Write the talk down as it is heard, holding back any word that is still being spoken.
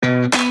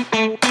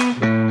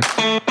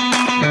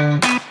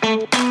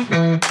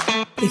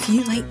If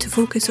you like to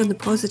focus on the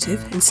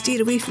positive and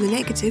steer away from the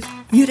negative,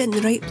 you're in the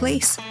right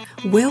place.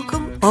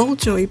 Welcome, all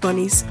joy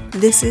bunnies.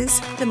 This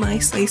is the My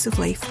Slice of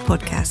Life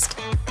podcast.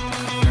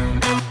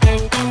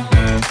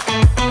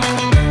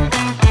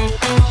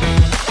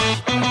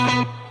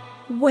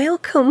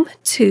 Welcome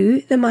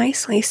to the My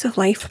Slice of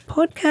Life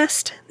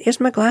podcast. There's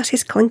my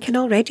glasses clinking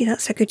already.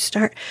 That's a good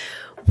start.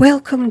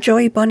 Welcome,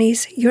 joy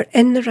bunnies. You're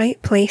in the right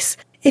place.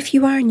 If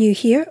you are new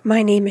here,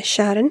 my name is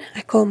Sharon.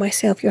 I call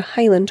myself your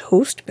Highland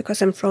host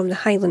because I'm from the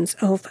Highlands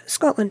of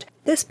Scotland.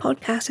 This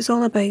podcast is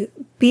all about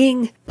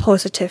being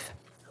positive,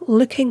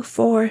 looking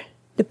for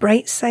the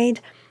bright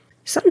side.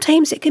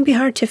 Sometimes it can be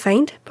hard to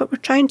find, but we're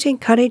trying to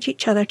encourage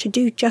each other to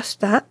do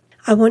just that.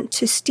 I want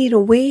to steer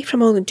away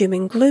from all the doom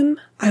and gloom.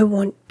 I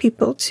want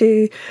people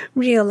to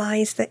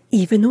realise that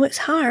even though it's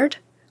hard,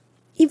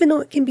 even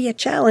though it can be a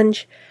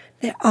challenge,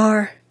 there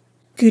are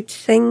good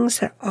things,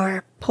 there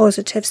are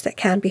positives that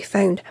can be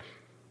found.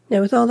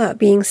 Now, with all that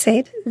being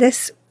said,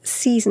 this is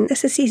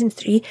season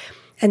 3,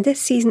 and this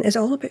season is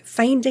all about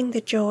finding the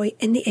joy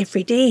in the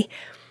everyday.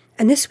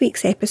 And this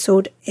week's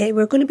episode,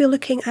 we're going to be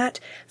looking at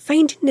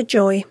finding the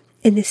joy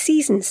in the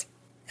seasons.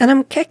 And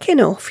I'm kicking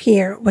off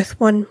here with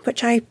one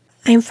which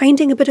I'm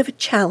finding a bit of a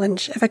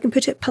challenge, if I can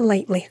put it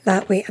politely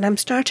that way. And I'm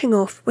starting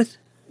off with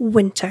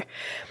winter.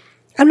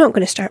 I'm not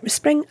going to start with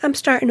spring. I'm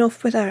starting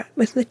off with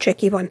the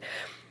tricky one,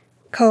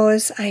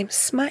 because I'm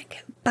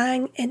smack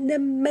bang in the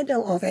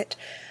middle of it.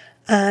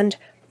 And,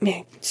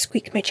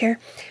 squeak my chair.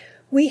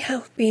 We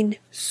have been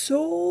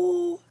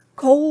so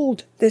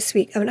cold this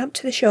week. I went up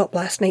to the shop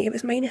last night. It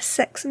was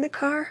 -6 in the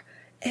car.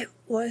 It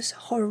was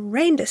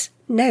horrendous.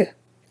 Now,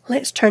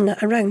 let's turn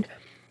that around.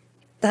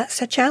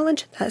 That's a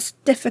challenge. That's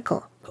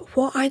difficult. But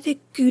what are the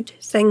good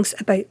things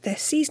about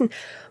this season?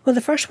 Well, the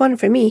first one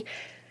for me,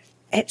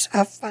 it's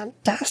a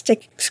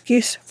fantastic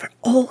excuse for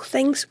all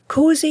things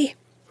cosy.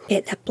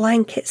 Get the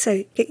blankets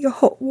out, get your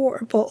hot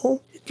water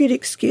bottle. Good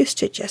excuse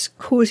to just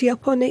cosy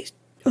up on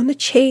the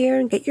chair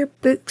and get your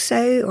books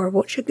out or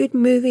watch a good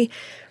movie.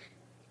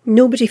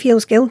 Nobody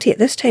feels guilty at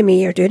this time of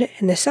year doing it.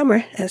 In the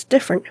summer, it's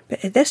different.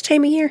 But at this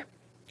time of year,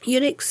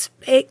 you're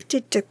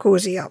expected to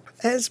cosy up.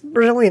 It's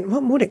brilliant.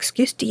 What more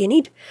excuse do you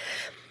need?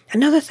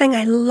 Another thing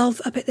I love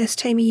about this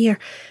time of year,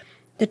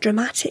 the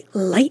dramatic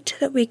light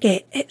that we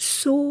get. It's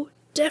so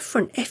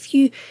different. If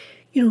you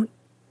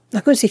I'm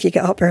going to see if you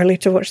get up early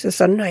to watch the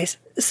sunrise.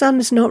 The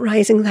sun's not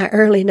rising that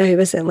early now,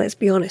 is it? Let's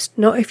be honest.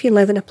 Not if you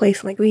live in a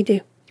place like we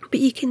do.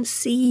 But you can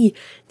see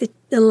the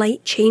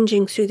light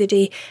changing through the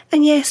day.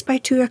 And yes, by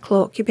 2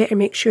 o'clock, you better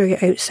make sure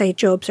your outside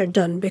jobs are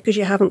done because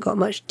you haven't got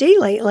much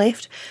daylight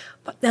left.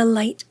 But the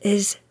light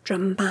is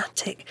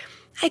dramatic.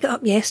 I got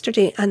up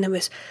yesterday and there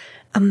was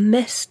a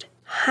mist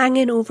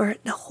hanging over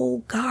the whole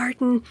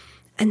garden.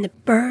 And the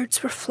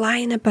birds were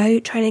flying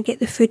about trying to get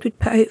the food we'd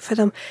put out for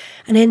them.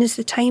 And then as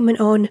the time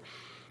went on,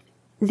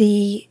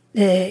 you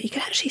could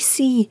actually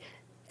see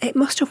it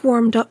must have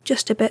warmed up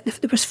just a bit.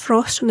 There was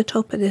frost on the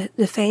top of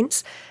the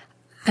fence,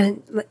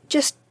 and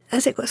just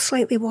as it got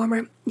slightly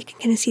warmer, you can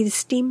kind of see the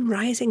steam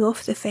rising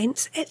off the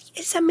fence.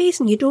 It's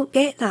amazing. You don't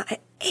get that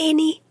at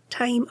any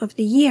time of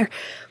the year.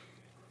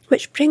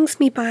 Which brings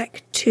me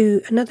back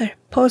to another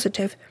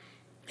positive,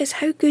 is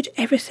how good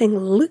everything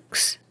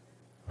looks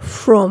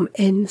from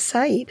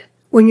inside.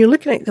 When you're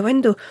looking out the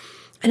window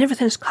and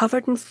everything's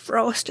covered in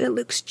frost and it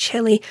looks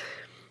chilly.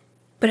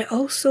 But it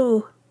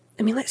also,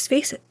 let's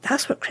face it,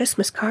 that's what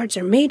Christmas cards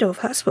are made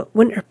of. That's what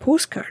winter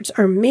postcards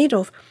are made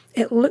of.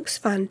 It looks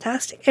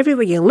fantastic.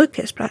 Everywhere you look,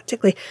 it's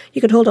practically, you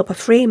could hold up a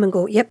frame and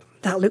go, yep,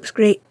 that looks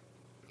great.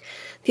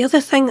 The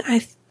other thing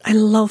I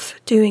love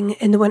doing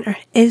in the winter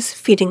is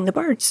feeding the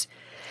birds.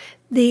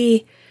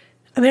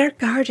 Our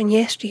garden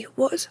yesterday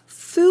was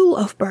full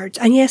of birds.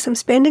 And yes, I'm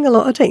spending a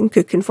lot of time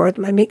cooking for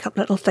them. I make up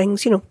little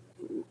things,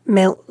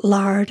 melt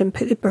lard and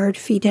put the bird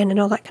feed in and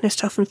all that kind of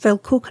stuff and fill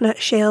coconut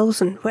shells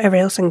and whatever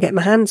else I can get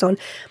my hands on.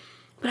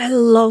 But I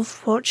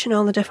love watching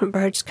all the different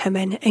birds come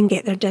in and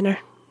get their dinner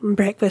and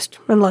breakfast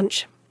and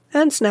lunch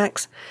and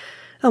snacks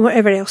and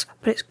whatever else.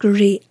 But it's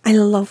great. I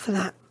love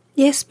that.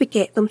 Yes, we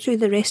get them through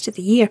the rest of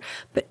the year,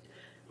 but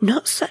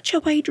not such a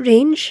wide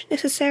range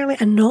necessarily,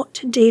 and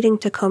not daring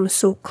to come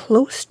so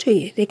close to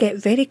you. They get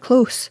very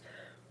close.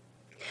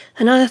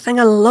 Another thing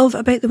I love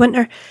about the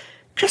winter,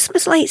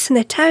 Christmas lights in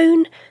the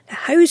town, the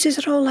houses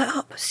are all lit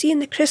up, seeing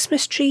the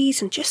Christmas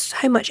trees and just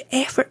how much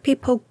effort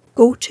people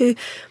go to.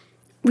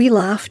 We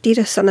laugh,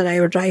 dearest son and I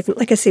were driving,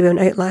 like I say, we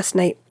went out last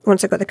night,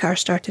 once I got the car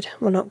started,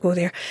 we'll not go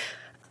there.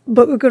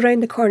 But we'll go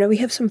round the corner, we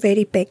have some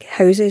very big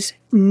houses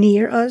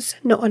near us,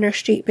 not on our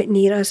street but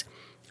near us,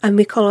 and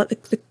we call it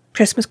the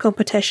Christmas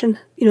competition.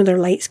 Their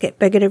lights get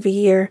bigger every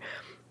year,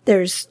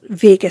 there's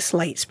Vegas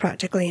lights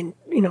practically, and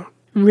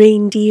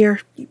reindeer,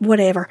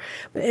 whatever.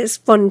 But it's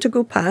fun to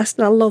go past,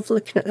 and I love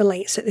looking at the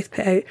lights that they've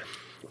put out.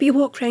 But you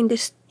walk around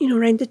this,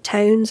 around the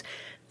towns,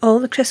 all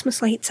the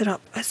Christmas lights are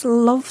up. It's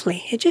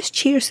lovely. It just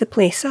cheers the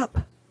place up.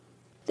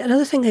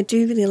 Another thing I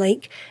do really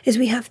like is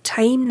we have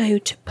time now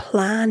to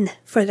plan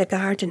for the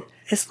garden.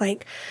 It's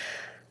like,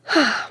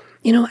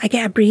 I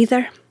get a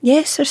breather.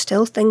 Yes, there's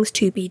still things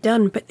to be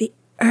done, but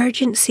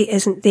urgency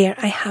isn't there.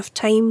 I have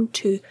time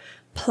to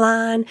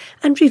plan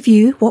and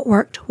review what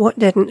worked, what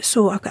didn't,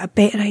 so I've got a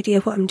better idea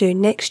of what I'm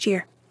doing next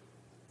year.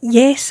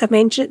 Yes, I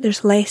mentioned it,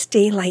 there's less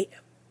daylight,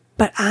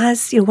 but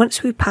as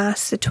once we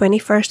pass the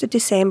 21st of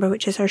December,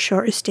 which is our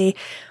shortest day,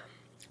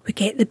 we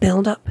get the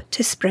build up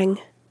to spring,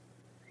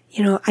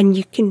 and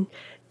you can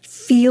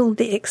feel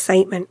the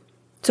excitement.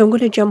 So I'm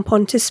going to jump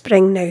on to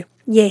spring now.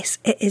 Yes,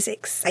 it is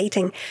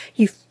exciting.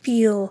 You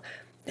feel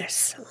there's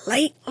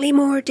slightly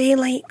more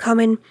daylight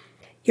coming.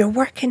 You're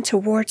working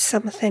towards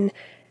something.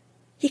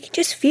 You can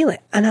just feel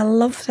it, and I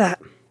love that.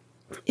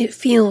 It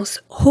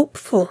feels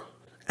hopeful,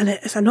 and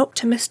it's an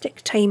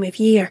optimistic time of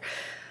year.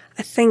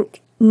 I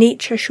think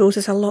nature shows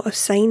us a lot of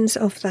signs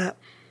of that.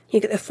 You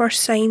get the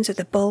first signs of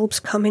the bulbs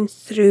coming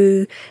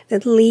through,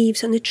 the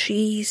leaves on the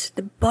trees,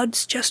 the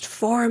buds just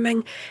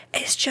forming.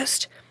 It's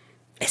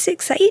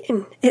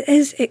exciting. It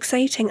is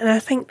exciting, and I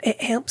think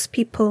it helps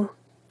people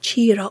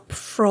cheer up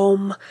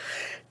from,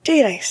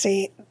 dare I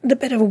say, the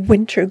bit of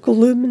winter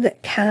gloom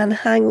that can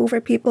hang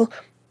over people,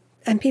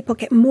 and people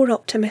get more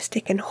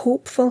optimistic and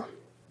hopeful.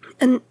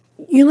 And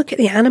you look at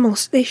the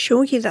animals, they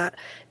show you that.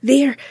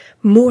 They're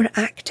more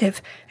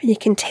active, and you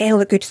can tell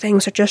the good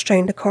things are just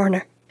round the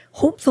corner.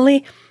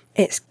 Hopefully,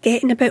 it's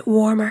getting a bit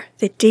warmer,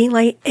 the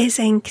daylight is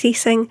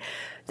increasing,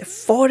 the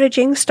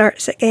foraging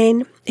starts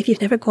again. If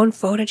you've never gone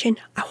foraging,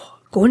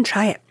 go and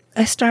try it.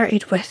 I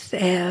started with,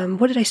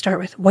 what did I start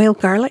with? Wild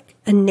garlic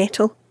and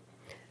nettle.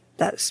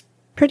 That's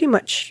pretty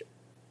much,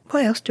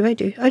 what else do? I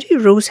do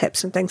rose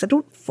hips and things. I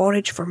don't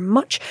forage for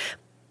much,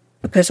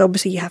 because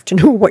obviously you have to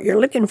know what you're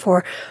looking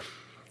for.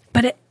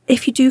 But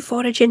if you do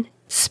foraging,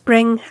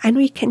 spring, I know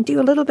you can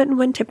do a little bit in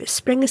winter, but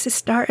spring is the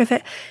start of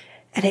it,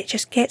 and it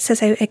just gets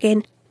us out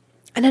again.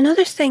 And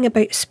another thing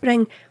about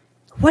spring,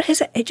 what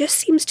is it? It just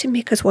seems to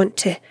make us want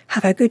to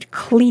have a good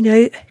clean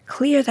out,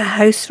 clear the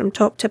house from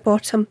top to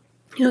bottom.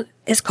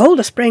 It's called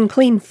a spring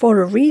clean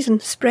for a reason.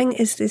 Spring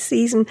is the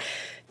season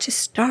to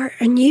start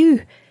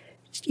anew.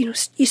 You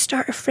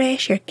start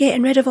afresh, you're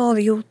getting rid of all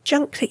the old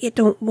junk that you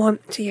don't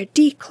want, so you're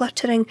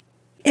decluttering.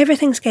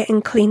 Everything's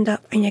getting cleaned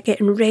up, and you're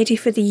getting ready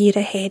for the year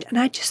ahead. And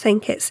I just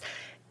think it's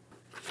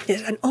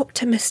an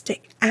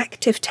optimistic,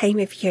 active time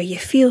of year. You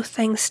feel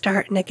things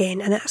starting again,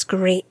 and that's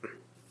great.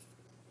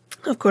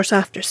 Of course,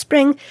 after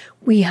spring,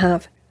 we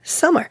have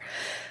summer.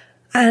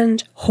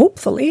 And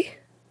hopefully,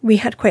 we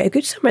had quite a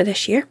good summer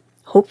this year.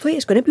 Hopefully,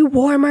 it's going to be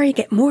warmer. You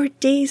get more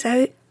days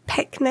out,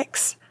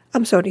 picnics.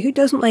 I'm sorry, who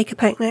doesn't like a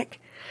picnic?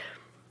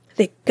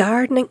 The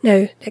gardening,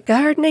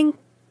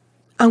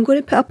 I'm going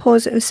to put a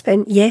positive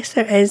spin. Yes,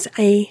 there is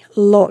a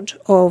lot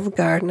of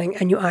gardening,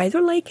 and you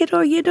either like it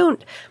or you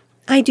don't.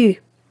 I do.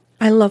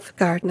 I love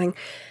gardening,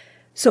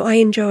 so I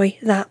enjoy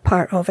that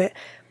part of it.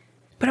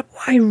 But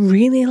what I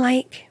really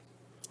like,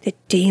 the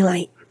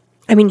daylight.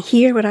 I mean,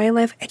 here where I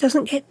live, it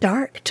doesn't get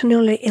dark till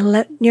nearly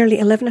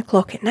 11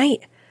 o'clock at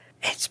night.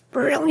 It's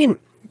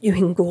brilliant. You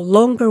can go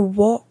longer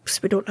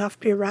walks. We don't have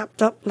to be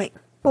wrapped up like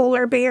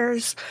polar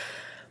bears.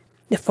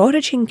 The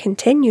foraging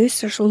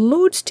continues. There's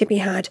loads to be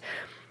had.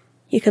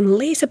 You can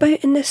laze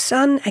about in the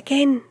sun.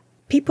 Again,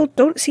 people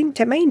don't seem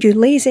to mind you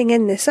lazing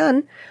in the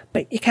sun,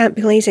 but you can't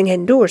be lazing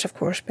indoors, of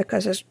course,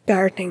 because there's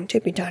gardening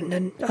to be done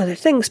and other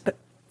things. But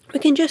we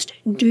can just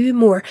do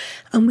more,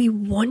 and we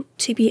want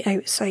to be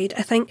outside.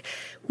 I think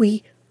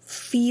we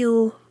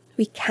feel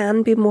we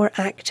can be more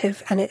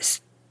active, and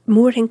it's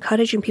more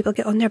encouraging. People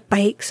get on their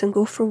bikes and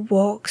go for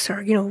walks,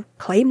 or,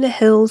 climb the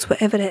hills,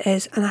 whatever it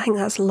is, and I think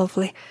that's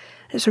lovely.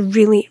 It's a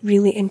really,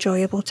 really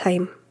enjoyable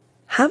time.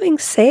 Having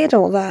said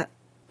all that,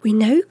 we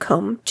now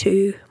come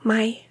to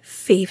my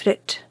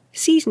favourite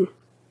season,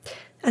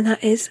 and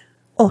that is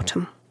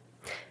autumn.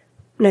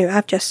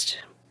 Now,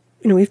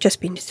 we've just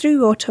been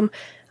through autumn,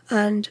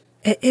 and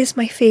it is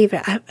my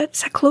favourite.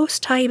 It's a close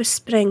tie with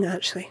spring,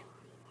 actually.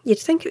 You'd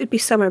think it would be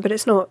summer, but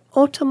it's not.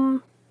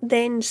 Autumn,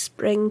 then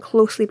spring,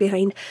 closely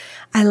behind.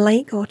 I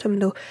like autumn,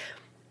 though.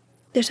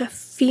 There's a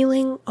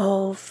feeling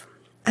of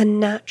a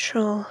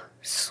natural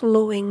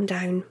slowing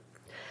down,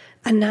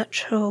 a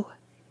natural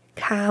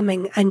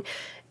calming, and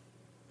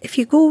if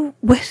you go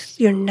with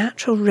your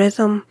natural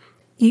rhythm,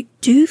 you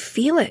do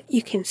feel it.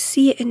 You can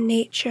see it in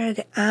nature.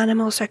 The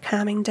animals are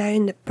calming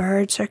down, the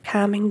birds are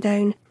calming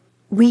down.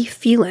 We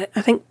feel it.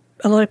 I think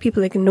a lot of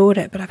people ignore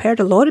it, but I've heard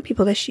a lot of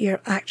people this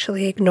year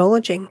actually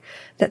acknowledging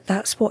that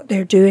that's what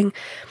they're doing.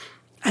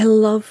 I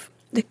love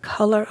the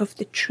colour of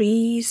the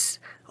trees,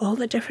 all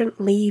the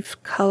different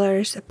leaf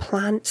colours, the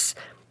plants.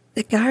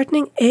 The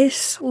gardening is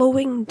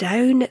slowing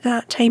down at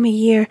that time of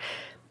year.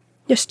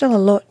 There's still a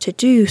lot to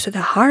do, so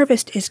the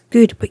harvest is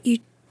good, but you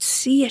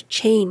see a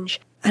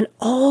change, and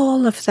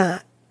all of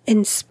that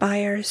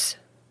inspires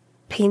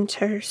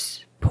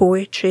painters,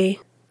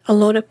 poetry. A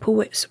lot of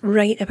poets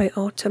write about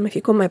autumn. If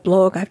you go on my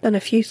blog, I've done a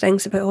few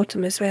things about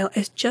autumn as well.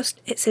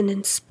 It's an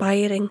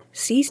inspiring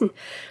season.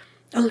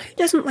 Oh, who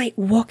doesn't like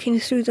walking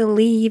through the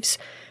leaves?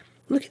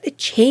 Look at the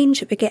change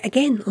that we get.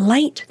 Again,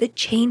 light, the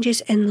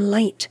changes in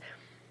light.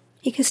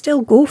 You can still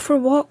go for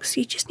walks,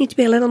 you just need to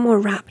be a little more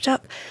wrapped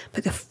up.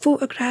 But the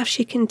photographs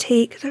you can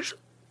take,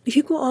 if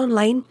you go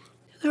online,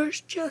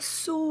 There's just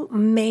so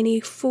many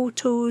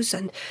photos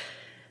and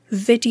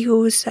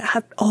videos that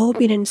have all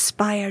been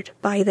inspired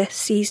by this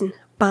season,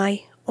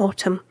 by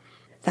autumn.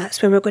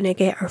 That's when we're going to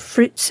get our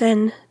fruits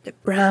in, the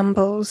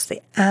brambles,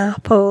 the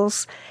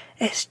apples.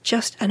 It's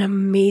just an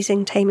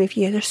amazing time of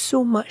year. There's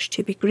so much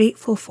to be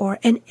grateful for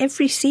in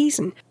every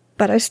season,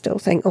 but I still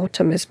think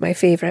autumn is my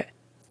favourite.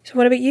 So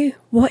what about you?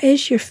 What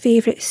is your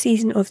favourite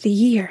season of the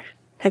year?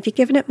 Have you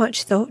given it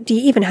much thought? Do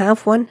you even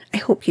have one? I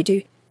hope you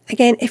do.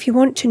 Again, if you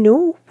want to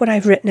know what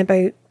I've written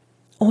about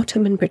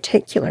autumn in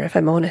particular, if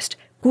I'm honest,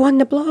 go on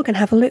the blog and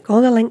have a look.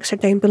 All the links are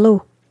down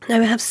below.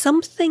 Now I have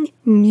something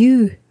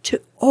new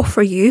to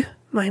offer you,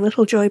 my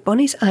little Joy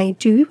Bunnies. I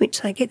do,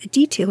 which I get the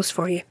details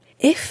for you.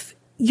 If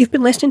you've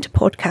been listening to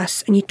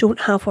podcasts and you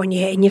don't have one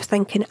yet and you're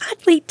thinking,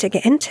 I'd like to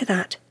get into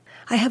that,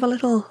 I have a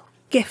little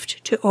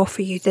gift to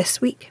offer you this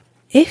week.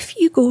 If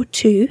you go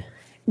to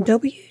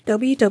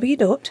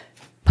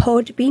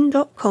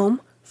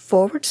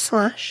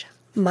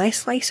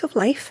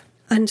www.podbean.com/mysliceoflife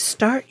and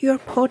start your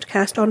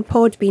podcast on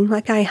Podbean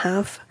like I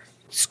have,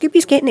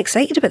 Scooby's getting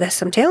excited about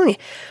this, I'm telling you.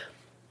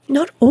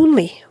 Not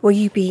only will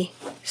you be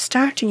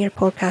starting your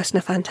podcast in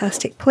a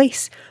fantastic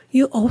place,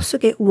 you also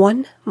get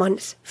 1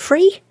 month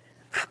free.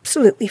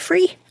 Absolutely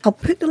free. I'll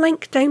put the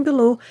link down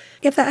below.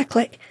 Give that a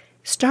click.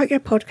 Start your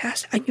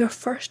podcast and your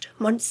first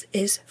month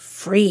is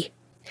free.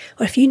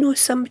 Or if you know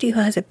somebody who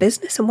has a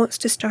business and wants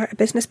to start a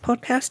business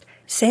podcast,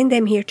 send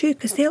them here too,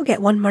 because they'll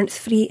get 1 month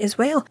free as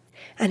well.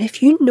 And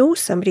if you know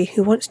somebody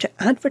who wants to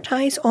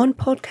advertise on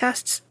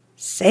podcasts,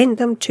 send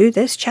them to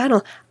this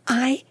channel.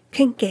 I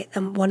can get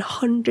them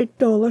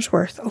 $100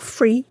 worth of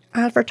free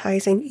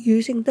advertising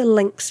using the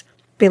links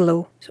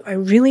below. So I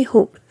really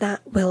hope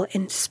that will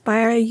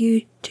inspire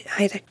you to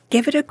either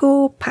give it a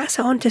go, pass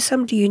it on to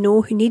somebody you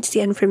know who needs the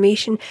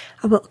information,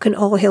 and we can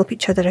all help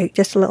each other out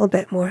just a little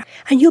bit more.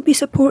 And you'll be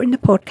supporting the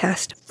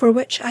podcast, for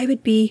which I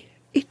would be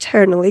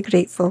eternally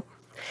grateful.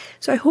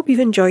 So I hope you've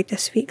enjoyed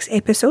this week's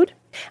episode.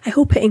 I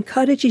hope it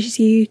encourages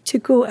you to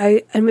go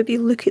out and maybe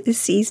look at the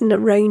season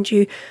around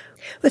you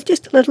with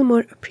just a little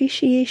more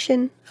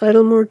appreciation, a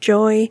little more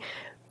joy,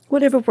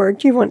 whatever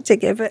word you want to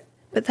give it.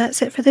 But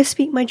that's it for this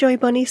week, my Joy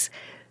Bunnies.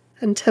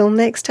 Until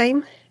next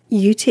time,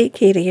 you take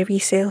care of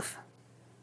yourself.